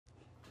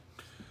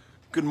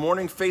Good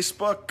morning,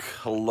 Facebook.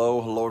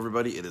 Hello,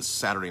 everybody. It is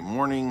Saturday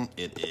morning.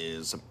 It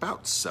is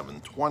about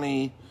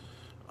 7:20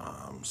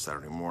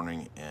 Saturday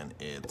morning, and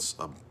it's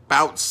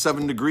about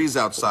 7 degrees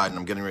outside, and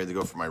I'm getting ready to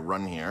go for my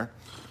run here.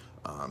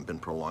 I've been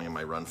prolonging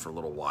my run for a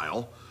little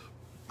while.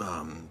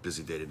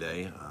 Busy day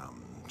today.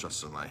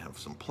 Justin and I have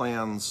some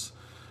plans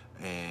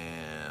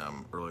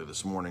and early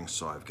this morning,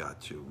 so I've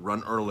got to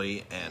run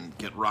early and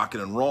get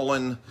rocking and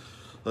rolling.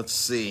 Let's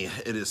see.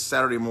 It is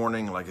Saturday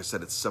morning. Like I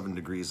said, it's 7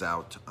 degrees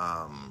out.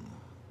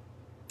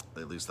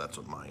 At least that's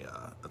what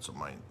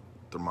my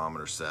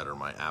thermometer said, or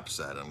my app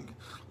said. I'm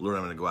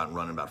going to go out and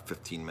run in about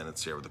 15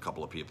 minutes here with a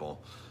couple of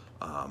people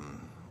who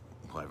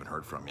I haven't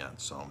heard from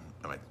yet. So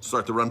I might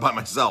start the run by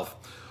myself.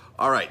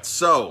 All right.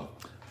 So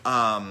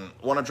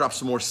want to drop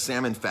some more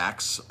salmon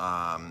facts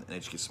and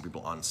educate some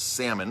people on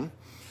salmon.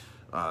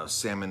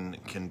 Salmon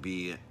can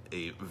be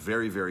a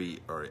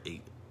or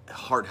a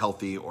heart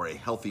healthy or a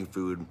healthy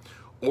food,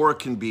 or it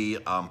can be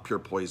pure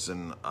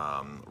poison,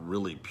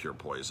 really pure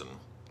poison.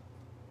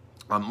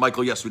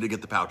 Michael, yes, we did get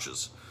the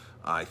pouches.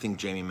 I think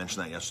Jamie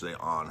mentioned that yesterday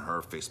on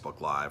her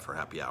Facebook Live, her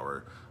happy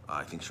hour.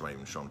 I think she might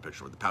even show a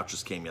picture, but the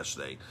pouches came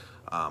yesterday.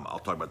 I'll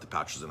talk about the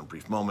pouches in a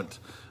brief moment.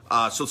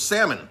 So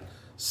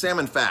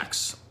salmon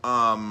facts.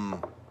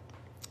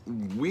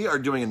 We are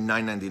doing a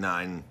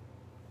 $9.99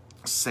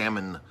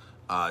 salmon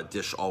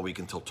dish all week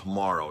until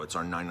tomorrow. It's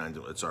our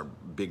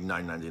big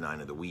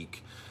 $9.99 of the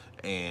week.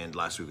 And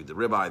last week we did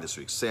ribeye, this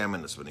week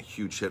salmon. It's been a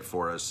huge hit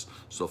for us.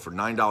 So for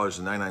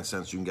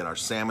 $9.99, you can get our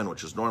salmon,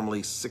 which is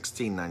normally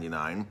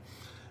 $16.99.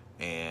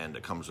 And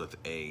it comes with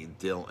a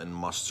dill and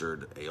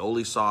mustard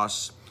aioli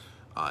sauce.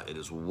 It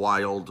is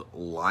wild,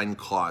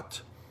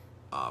 line-caught,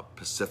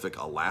 Pacific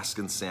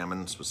Alaskan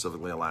salmon,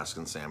 specifically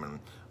Alaskan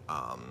salmon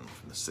from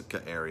the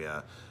Sitka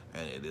area.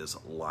 And it is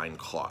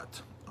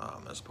line-caught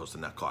as opposed to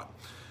net-caught.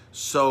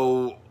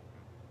 So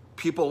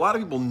a lot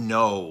of people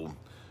know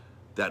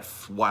that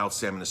wild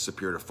salmon is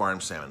superior to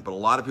farm salmon. But a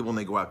lot of people, when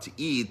they go out to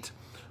eat,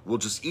 will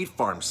just eat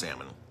farm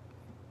salmon.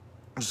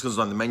 Just because it's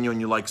on the menu and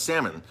you like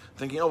salmon,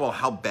 thinking, oh, well,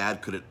 how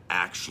bad could it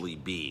actually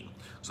be?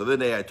 So the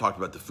other day I talked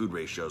about the food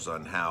ratios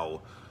on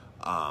how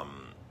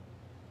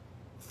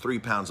 3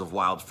 pounds of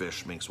wild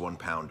fish makes 1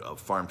 pound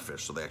of farm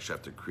fish. So they actually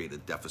have to create a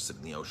deficit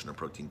in the ocean, a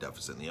protein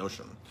deficit in the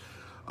ocean.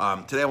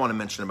 Today I want to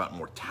mention about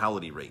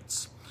mortality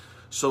rates.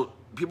 So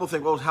people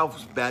think, well, how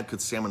bad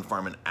could salmon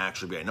farming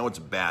actually be? I know it's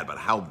bad, but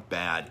how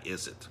bad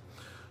is it?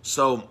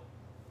 So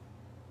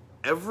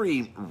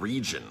every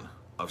region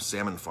of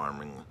salmon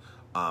farming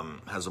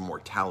has a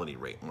mortality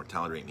rate.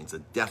 Mortality rate means a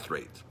death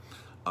rate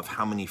of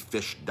how many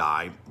fish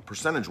die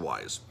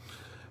percentage-wise.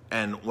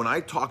 And when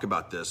I talk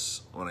about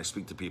this, when I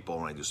speak to people,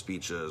 when I do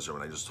speeches, or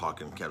when I just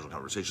talk in casual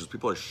conversations,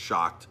 people are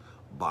shocked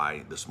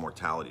by this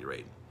mortality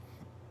rate.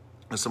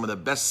 And some of the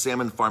best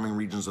salmon farming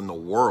regions in the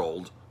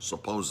world,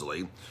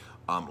 supposedly,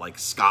 like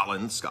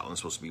Scotland's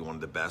supposed to be one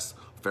of the best.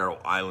 Faroe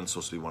Islands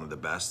supposed to be one of the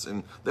best,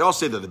 and they all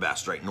say they're the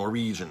best, right?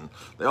 Norwegian,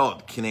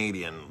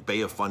 Canadian,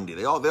 Bay of Fundy,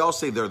 they all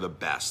say they're the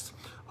best.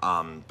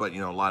 But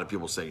a lot of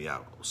people say, yeah,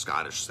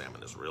 Scottish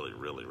salmon is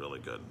really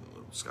good.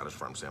 Scottish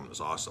farm salmon is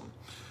awesome.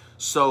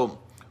 So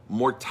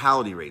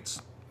mortality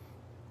rates,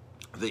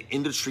 the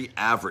industry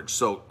average.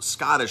 So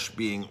Scottish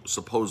being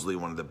supposedly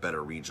one of the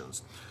better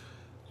regions.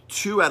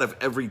 2 out of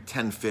every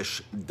 10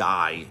 fish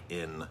die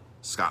in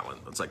Scotland.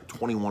 It's like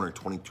 21 or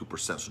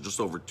 22%, so just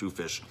over 2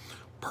 fish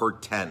per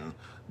 10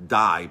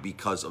 die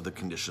because of the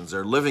conditions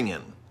they're living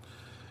in.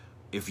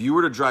 If you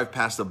were to drive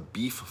past a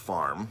beef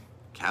farm,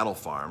 cattle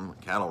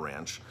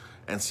ranch,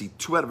 and see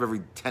 2 out of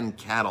every 10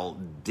 cattle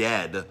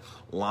dead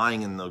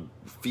lying in the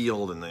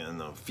field, in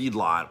the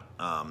feedlot,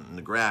 in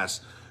the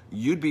grass,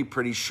 you'd be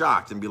pretty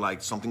shocked and be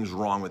like, something's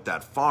wrong with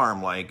that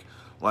farm. Like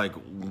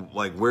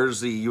where's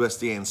the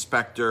USDA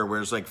inspector?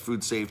 Where's like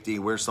food safety?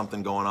 Where's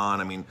something going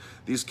on? I mean,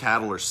 these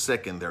cattle are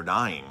sick and they're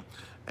dying.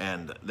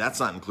 And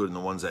that's not including the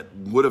ones that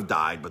would have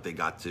died, but they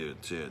got to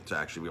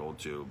actually be able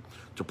to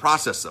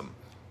process them.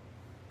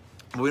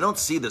 But we don't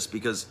see this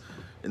because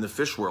in the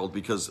fish world,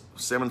 because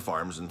salmon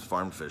farms and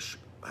farmed fish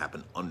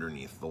happen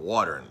underneath the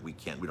water, and we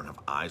don't have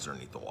eyes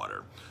underneath the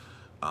water.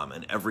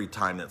 And every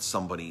time that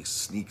somebody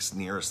sneaks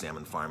near a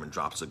salmon farm and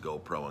drops a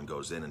GoPro and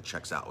goes in and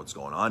checks out what's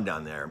going on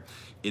down there,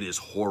 it is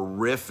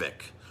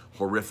horrific.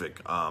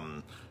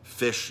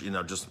 Fish,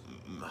 just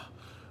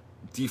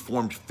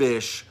deformed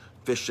fish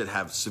that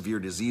have severe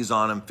disease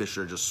on them. Fish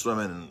are just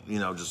swimming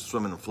and,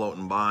 swimming and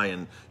floating by,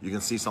 and you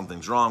can see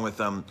something's wrong with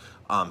them.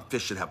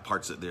 Fish that have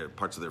parts of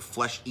their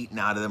flesh eaten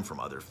out of them from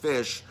other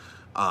fish.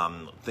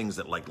 Things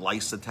that like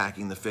lice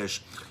attacking the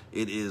fish.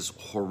 It is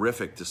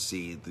horrific to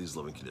see these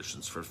living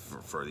conditions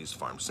for these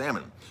farm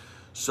salmon.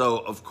 So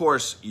of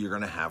course you're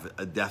going to have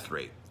a death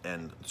rate,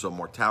 and so the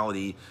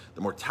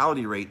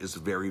mortality rate is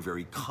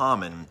very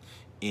common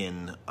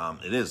in.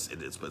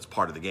 It's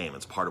part of the game.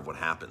 It's part of what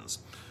happens.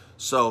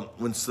 So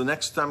the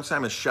next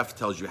time a chef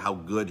tells you how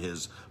good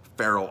his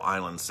Faroe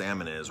Island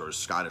salmon is, or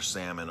Scottish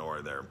salmon,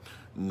 or their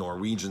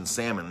Norwegian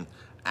salmon,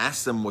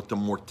 ask them what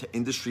the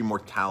industry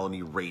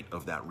mortality rate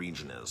of that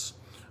region is.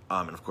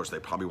 And of course, they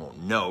probably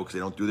won't know because they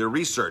don't do their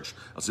research.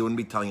 Else they wouldn't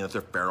be telling you that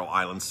their Faroe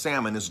Island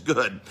salmon is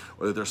good,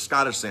 or that their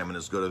Scottish salmon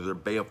is good, or their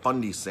Bay of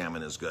Fundy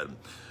salmon is good.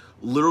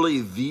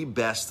 Literally the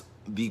best,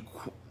 the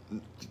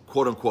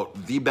quote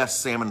unquote, the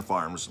best salmon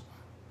farms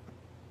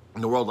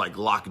in the world, like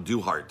Loch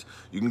Duhart.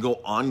 You can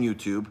go on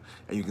YouTube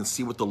and you can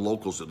see what the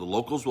locals do. The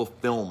locals will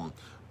film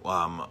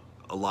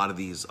a lot of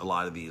these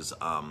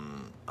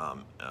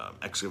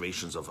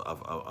excavations of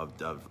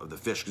the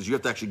fish, because you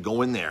have to actually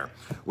go in there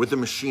with a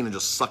machine and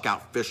just suck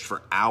out fish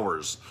for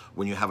hours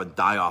when you have a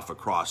die-off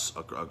across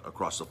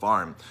the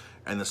farm.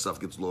 And this stuff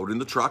gets loaded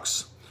into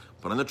trucks,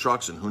 put on the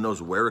trucks, and who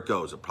knows where it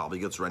goes. It probably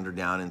gets rendered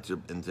down into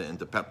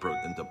pet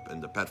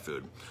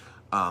food.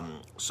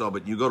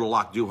 But you go to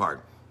Loch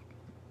Duhart.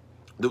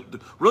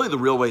 Really, the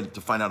real way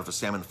to find out if a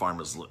salmon farm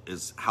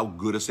is how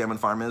good a salmon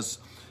farm is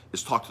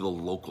talk to the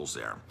locals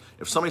there.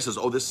 If somebody says,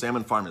 oh, this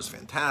salmon farm is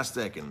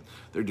fantastic, and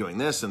they're doing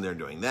this and they're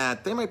doing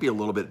that, they might be a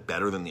little bit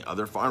better than the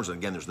other farms. And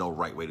again, there's no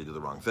right way to do the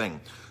wrong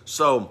thing.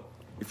 So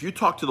if you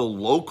talk to the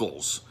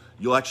locals,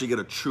 you'll actually get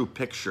a true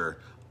picture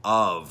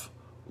of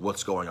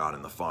what's going on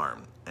in the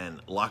farm. And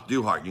Loch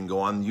Duhart, you can go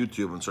on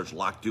YouTube and search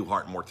Loch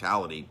Duhart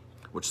mortality,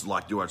 which is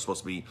Loch Duhart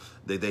supposed to be,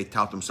 they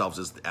tout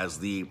themselves as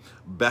the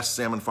best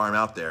salmon farm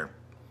out there.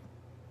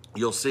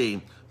 You'll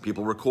see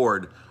people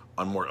record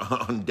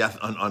on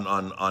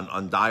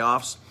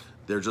die-offs.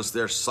 They're just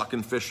there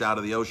sucking fish out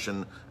of the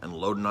ocean and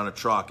loading on a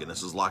truck, and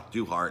this is Loch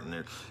Duhart.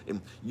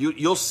 And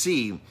you'll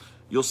see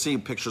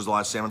pictures of a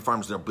lot of salmon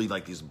farms. There'll be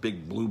like these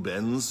big blue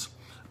bins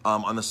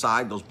on the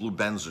side. Those blue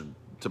bins are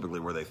typically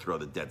where they throw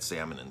the dead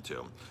salmon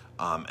into.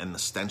 And the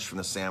stench from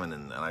the salmon,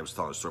 and I was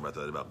telling a story about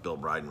that about Bill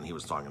Bryden when he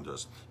was talking to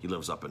us. He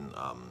lives up in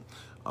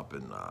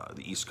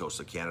the east coast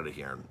of Canada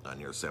here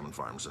near the salmon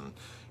farms, and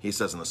he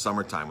says in the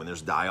summertime when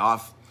there's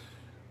die-off,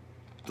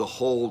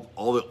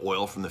 all the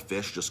oil from the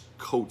fish just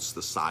coats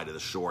the side of the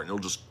shore, and it'll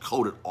just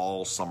coat it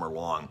all summer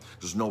long.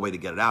 There's no way to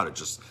get it out.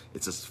 It's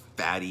this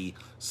fatty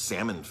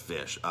salmon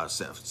fish,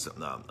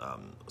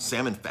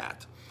 salmon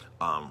fat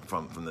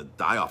from the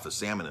die-off of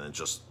salmon, and it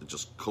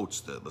just coats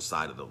the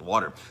side of the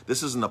water.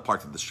 This isn't the part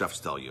that the chefs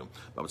tell you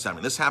about what's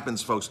happening. This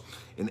happens, folks,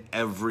 in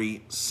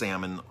every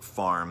salmon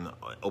farm,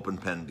 open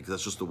pen, because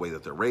that's just the way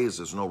that they're raised.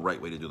 There's no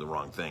right way to do the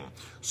wrong thing.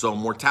 So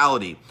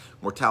mortality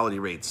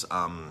rates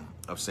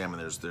of salmon,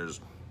 there's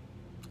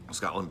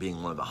Scotland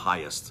being one of the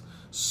highest.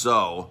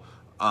 So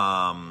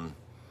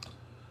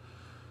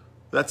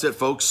that's it,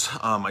 folks.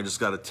 I just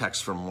got a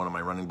text from one of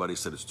my running buddies,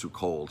 said it's too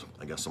cold.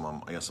 I guess I'm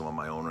on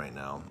my own right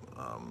now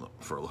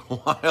for a little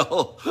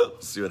while.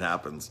 See what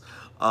happens.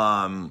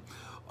 All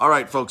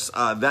right, folks,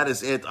 that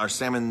is it. Our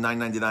Salmon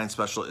 $9.99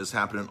 special is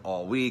happening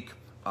all week.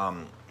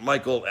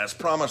 Michael, as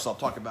promised, I'll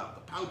talk about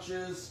the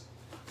pouches.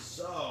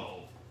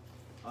 So,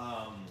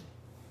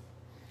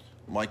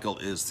 Michael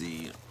is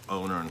the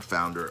owner and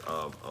founder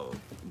of a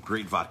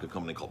great vodka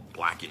company called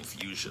Black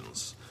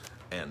Infusions.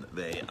 And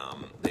they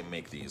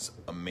make these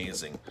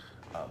amazing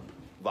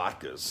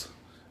vodkas,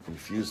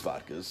 infused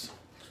vodkas,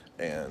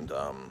 and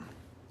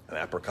an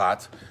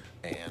apricot,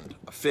 and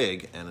a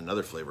fig, and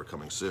another flavor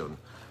coming soon.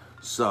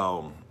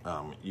 So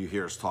you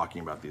hear us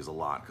talking about these a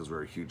lot because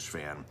we're a huge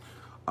fan.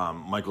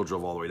 Michael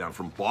drove all the way down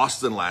from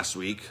Boston last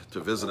week to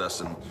visit us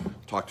and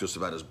talk to us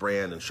about his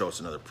brand and show us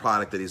another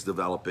product that he's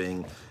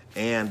developing,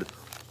 and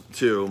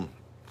to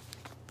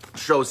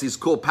show us these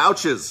cool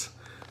pouches.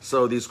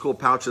 So these cool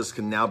pouches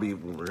can now be,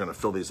 we're gonna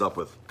fill these up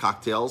with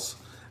cocktails,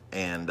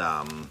 and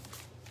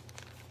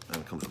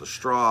it comes with a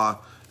straw,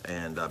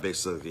 and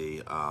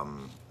basically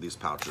these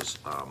pouches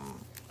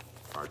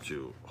are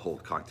to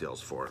hold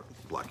cocktails for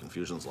Black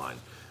Infusions line.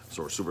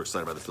 So we're super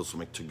excited about this. This will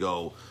make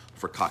to-go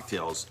for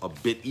cocktails a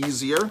bit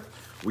easier.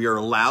 We are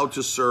allowed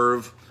to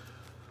serve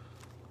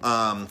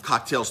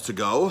cocktails to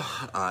go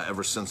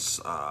ever since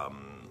the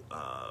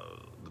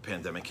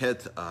pandemic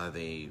hit.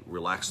 They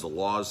relaxed the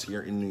laws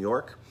here in New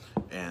York,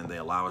 and they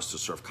allow us to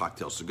serve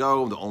cocktails to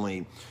go. The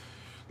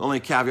only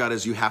caveat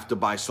is you have to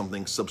buy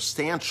something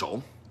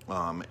substantial,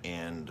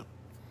 and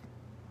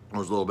there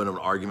was a little bit of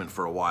an argument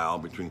for a while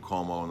between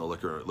Cuomo and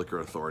the liquor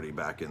authority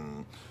back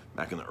in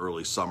the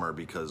early summer,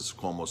 because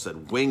Cuomo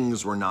said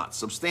wings were not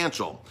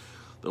substantial.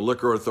 The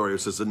liquor authority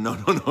says, no,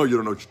 you don't know what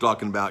you're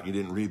talking about. You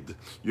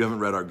haven't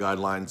read our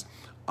guidelines.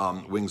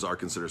 Wings are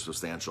considered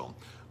substantial.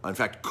 In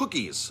fact,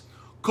 cookies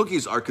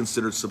are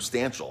considered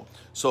substantial.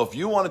 So if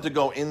you wanted to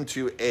go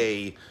into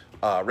a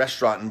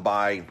restaurant and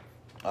buy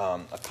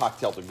a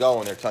cocktail to go,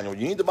 and they're telling you,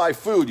 well, you need to buy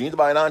food, you need to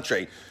buy an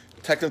entree.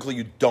 Technically,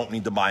 you don't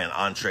need to buy an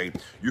entree.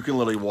 You can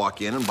literally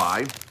walk in and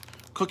buy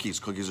cookies.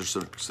 Cookies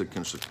are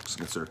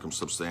considered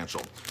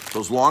substantial.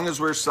 So as long as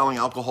we're selling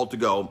alcohol to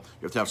go,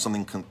 you have to have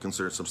something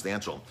considered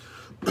substantial.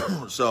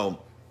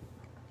 So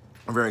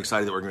I'm very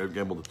excited that we're going to be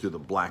able to do the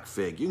Black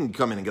Fig. You can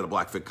come in and get a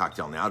Black Fig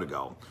cocktail now to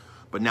go.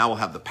 But now we'll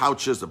have the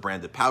pouches, the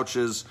branded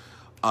pouches,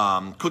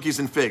 cookies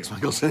and figs.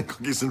 Michael said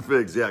cookies and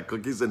figs. Yeah,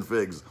 cookies and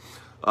figs.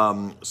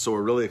 So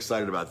we're really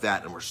excited about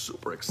that, and we're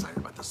super excited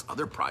about this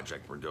other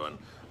project we're doing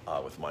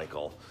with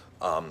Michael.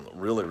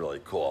 Really,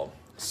 really cool.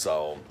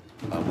 So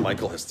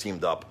Michael has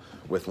teamed up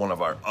with one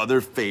of our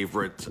other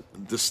favorite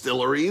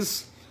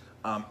distilleries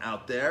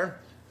out there,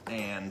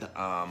 and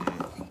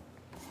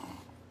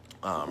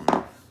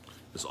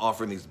is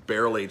offering these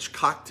barrel-aged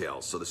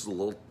cocktails. So this is a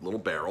little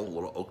barrel, a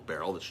little oak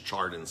barrel that's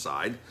charred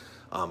inside,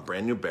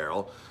 brand new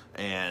barrel.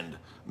 And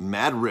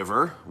Mad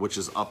River, which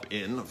is up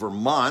in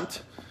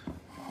Vermont,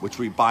 which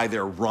we buy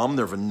their rum,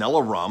 their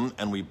vanilla rum,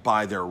 and we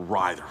buy their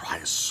rye. The rye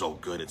is so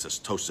good. It's this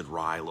toasted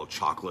rye, a little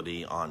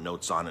chocolatey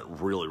notes on it,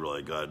 really,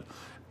 really good.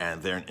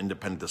 And they're an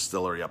independent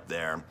distillery up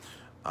there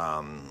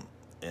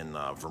in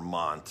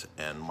Vermont,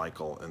 and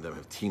Michael and them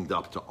have teamed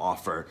up to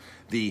offer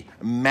the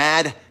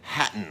Mad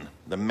Hatton.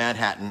 The Mad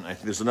Hatton, I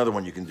think there's another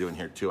one you can do in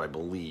here too, I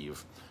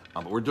believe.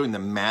 But we're doing the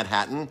Mad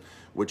Hatton,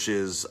 which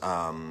is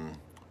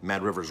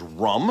Mad River's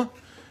rum,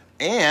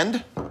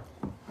 and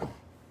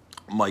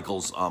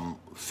Michael's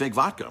fig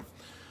vodka.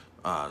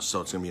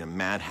 So it's gonna be a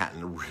Mad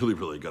Hatton, really,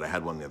 really good. I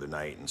had one the other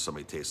night and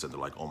somebody tasted it, they're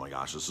like, oh my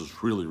gosh, this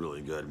is really,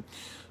 really good.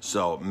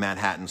 So Mad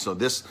Hatton, so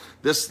this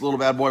little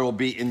bad boy will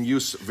be in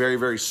use very,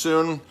 very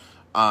soon.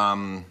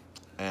 And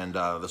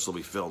this will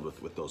be filled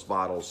with those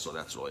bottles, so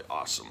that's really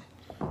awesome.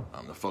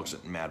 The folks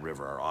at Mad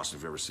River are awesome.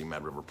 If you ever see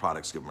Mad River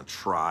products, give them a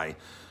try.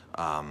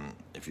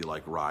 If you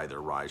like rye,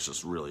 their rye is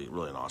just really,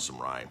 really an awesome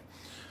rye.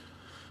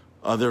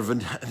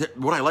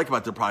 What I like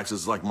about their products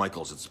is like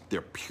Michael's,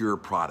 they're pure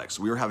products.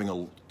 We were having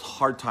a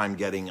hard time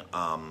getting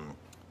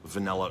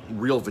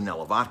real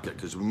vanilla vodka,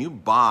 because when you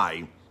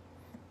buy,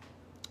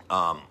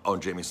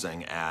 Jamie's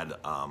saying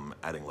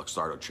adding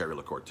Luxardo cherry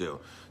liqueur too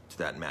to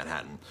that Mad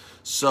Hatton.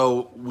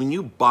 So when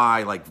you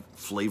buy like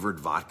flavored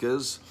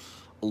vodkas,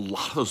 a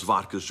lot of those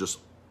vodkas just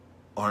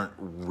aren't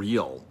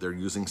real. They're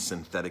using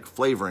synthetic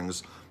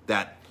flavorings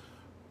that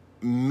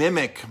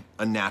mimic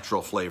a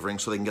natural flavoring,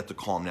 so they can get to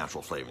call them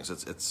natural flavorings.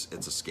 It's a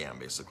scam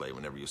basically.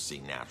 Whenever you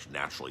see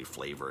naturally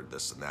flavored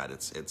this and that,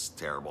 it's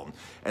terrible.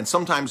 And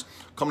sometimes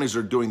companies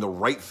are doing the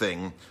right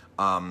thing.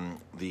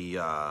 The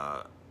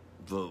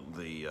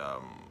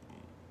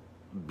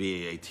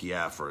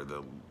BATF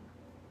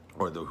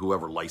or the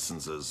whoever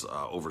licenses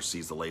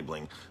oversees the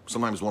labeling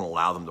sometimes won't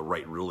allow them to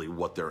write really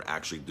what they're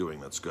actually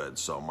doing that's good.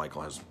 So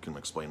Michael can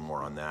explain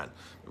more on that.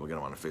 We'll get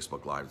him on a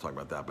Facebook Live to talk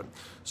about that. But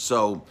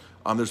so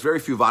there's very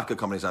few vodka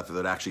companies out there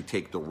that actually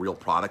take the real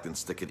product and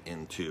stick it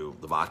into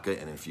the vodka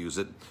and infuse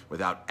it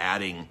without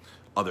adding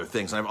other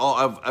things. And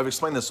I've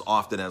explained this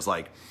often as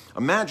like,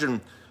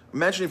 imagine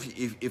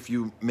if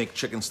you make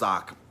chicken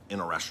stock in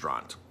a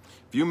restaurant.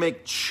 If you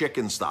make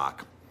chicken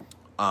stock,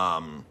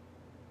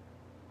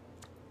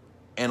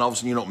 and all of a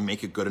sudden you don't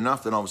make it good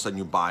enough, then all of a sudden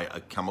you buy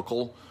a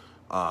chemical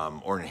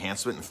or an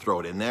enhancement and throw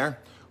it in there.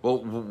 Well,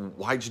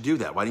 why'd you do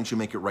that? Why didn't you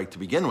make it right to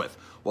begin with?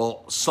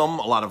 Well, a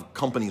lot of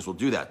companies will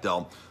do that.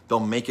 They'll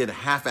make it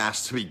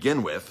half-assed to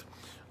begin with,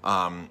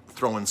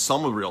 throw in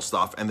some of the real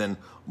stuff, and then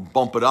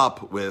bump it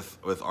up with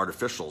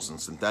artificials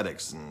and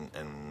synthetics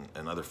and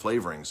other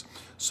flavorings,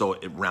 so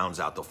it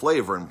rounds out the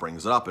flavor and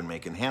brings it up and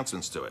make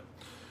enhancements to it.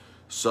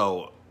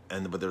 So.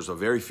 But there's a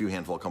very few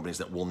handful of companies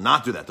that will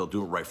not do that. They'll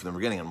do it right from the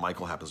beginning, and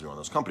Michael happens to be one of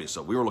those companies.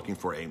 So we were looking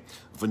for a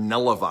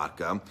vanilla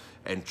vodka,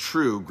 and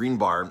True, Green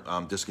Bar,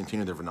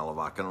 discontinued their vanilla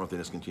vodka. I don't know if they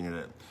discontinued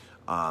it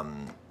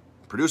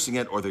producing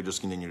it, or they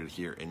discontinued it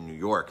here in New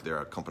York. They're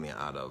a company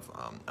out of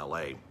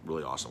LA,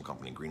 really awesome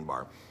company, Green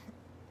Bar.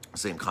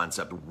 Same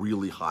concept,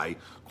 really high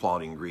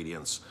quality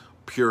ingredients,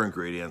 pure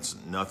ingredients,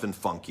 nothing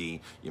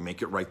funky. You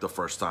make it right the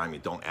first time, you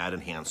don't add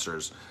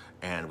enhancers.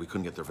 And we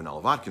couldn't get their vanilla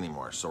vodka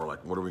anymore. So we're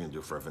like, what are we gonna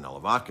do for a vanilla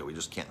vodka? We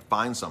just can't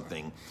find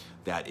something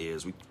that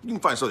is, you can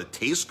find something that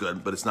tastes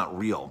good, but it's not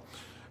real.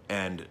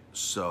 And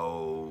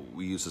so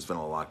we use this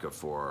vanilla vodka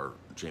for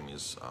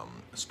Jamie's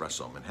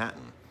espresso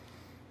Manhattan.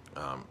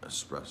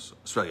 Espresso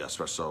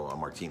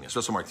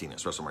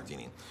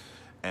martini.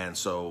 And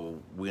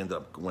so we ended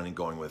up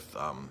going with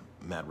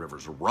Mad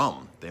River's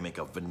rum. They make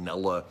a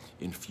vanilla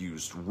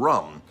infused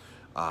rum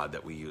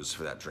that we use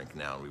for that drink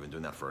now. And we've been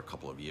doing that for a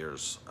couple of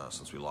years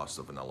since we lost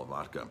the vanilla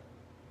vodka.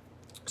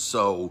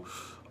 So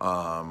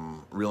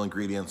real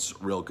ingredients,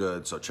 real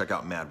good. So check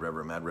out Mad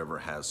River. Mad River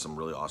has some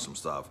really awesome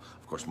stuff.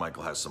 Of course,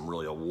 Michael has some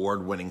really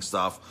award-winning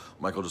stuff.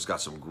 Michael just got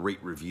some great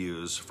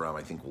reviews from,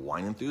 I think,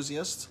 Wine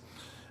Enthusiast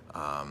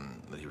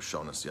that he was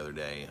showing us the other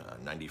day.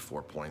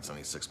 94 points,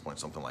 96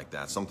 points, something like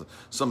that.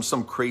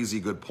 Some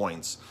crazy good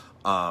points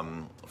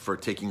for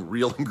taking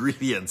real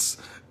ingredients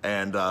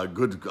and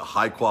good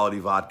high-quality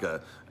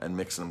vodka and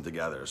mixing them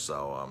together.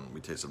 So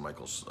we tasted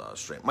Michael's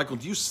straight. Michael,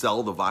 do you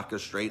sell the vodka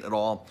straight at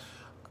all?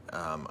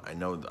 I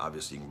know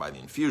obviously you can buy the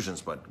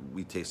infusions, but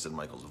we tasted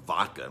Michael's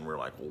vodka and we were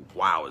like, well,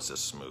 wow, is this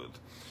smooth?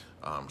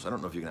 So I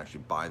don't know if you can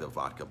actually buy the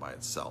vodka by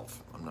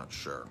itself. I'm not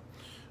sure.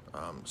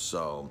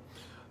 So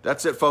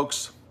that's it,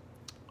 folks.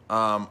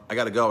 I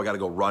gotta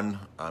go run.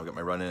 I've got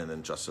my run in, and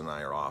then Justin and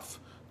I are off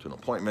to an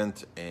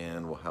appointment,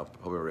 and we'll hope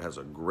everybody has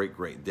a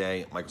great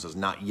day. Michael says,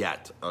 not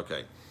yet.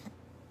 Okay.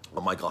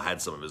 Well, Michael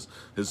had some of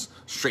his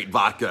straight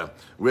vodka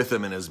with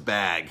him in his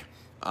bag,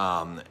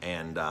 and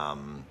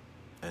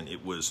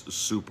it was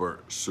super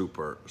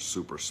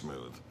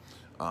smooth.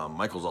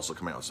 Michael's also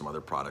coming out with some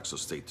other products, so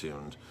stay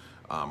tuned.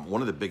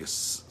 One of the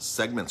biggest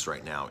segments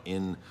right now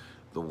in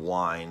the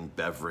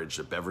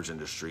beverage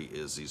industry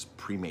is these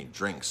pre-made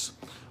drinks.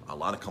 A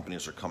lot of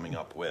companies are coming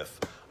up with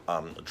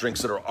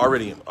drinks that are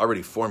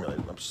already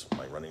formulated. Oops,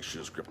 my running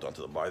shoes gripped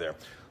onto the bar there.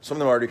 Some of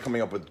them are already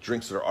coming up with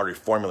drinks that are already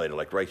formulated.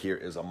 Like right here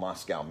is a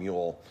Moscow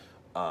Mule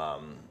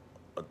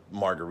a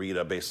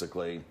margarita,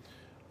 basically.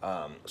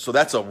 So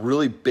that's a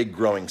really big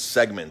growing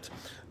segment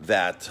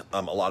that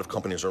a lot of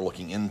companies are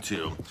looking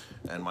into.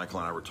 And Michael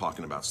and I were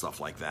talking about stuff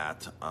like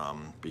that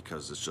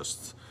because it's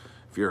just,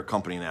 if you're a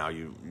company now,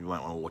 you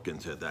might want to look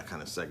into that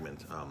kind of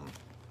segment.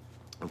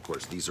 Of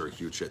course, these are a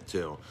huge hit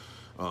too.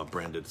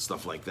 Branded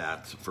stuff like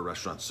that for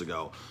restaurants to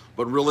go.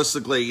 But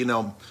realistically, you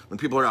know, when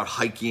people are out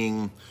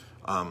hiking,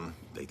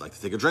 they like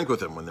to take a drink with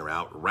them. When they're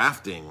out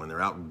rafting, when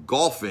they're out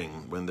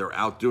golfing, when they're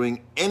out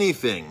doing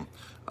anything.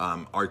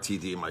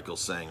 RTD, Michael's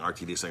saying,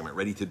 RTD segment,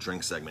 ready to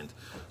drink segment.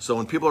 So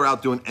when people are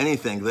out doing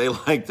anything, they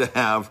like to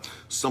have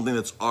something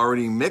that's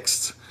already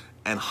mixed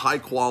and high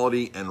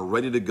quality and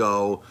ready to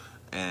go.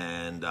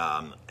 And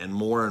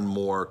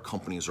more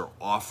companies are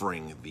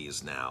offering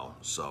these now.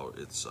 So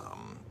it's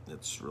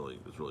really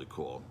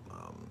cool.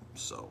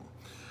 So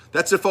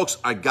that's it, folks.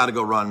 I got to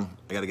go run.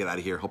 I got to get out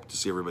of here. Hope to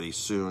see everybody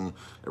soon.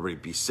 Everybody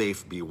be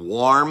safe, be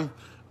warm.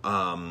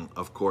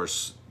 Of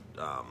course,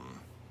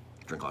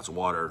 drink lots of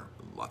water,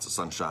 lots of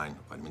sunshine,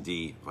 vitamin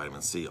D,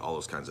 vitamin C, all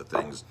those kinds of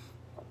things.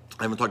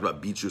 I haven't talked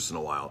about beet juice in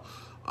a while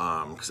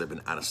because I've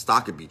been out of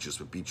stock of beet juice,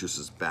 but beet juice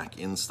is back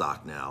in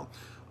stock now.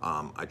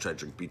 I try to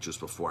drink beet juice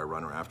before I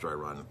run or after I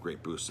run.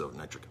 Great boost of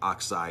nitric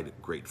oxide,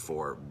 great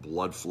for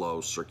blood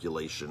flow,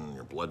 circulation,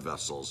 your blood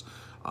vessels,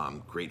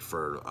 great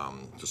for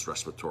just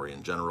respiratory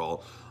in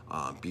general.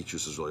 Beet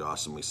juice is really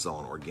awesome. We sell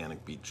an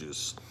organic beet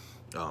juice,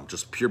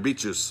 just pure beet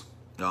juice,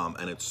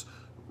 and it's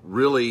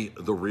really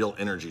the real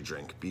energy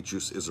drink. Beet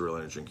juice is a real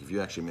energy drink. If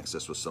you actually mix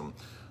this with some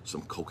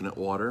coconut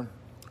water,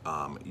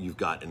 you've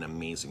got an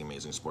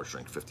amazing sports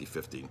drink,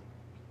 50-50.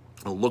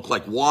 It'll look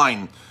like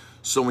wine,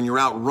 so when you're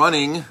out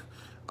running,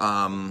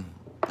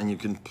 and you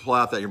can pull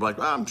out that, you're like,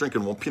 I'm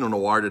drinking Pinot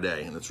Noir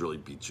today, and it's really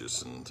beet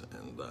juice and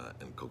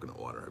coconut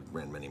water. I've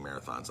ran many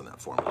marathons on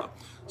that formula.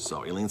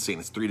 So Aileen's saying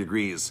it's 3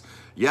 degrees.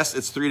 Yes,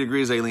 it's 3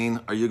 degrees,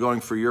 Aileen. Are you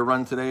going for your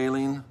run today,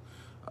 Aileen?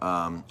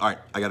 All right,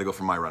 I got to go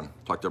for my run.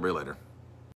 Talk to everybody later.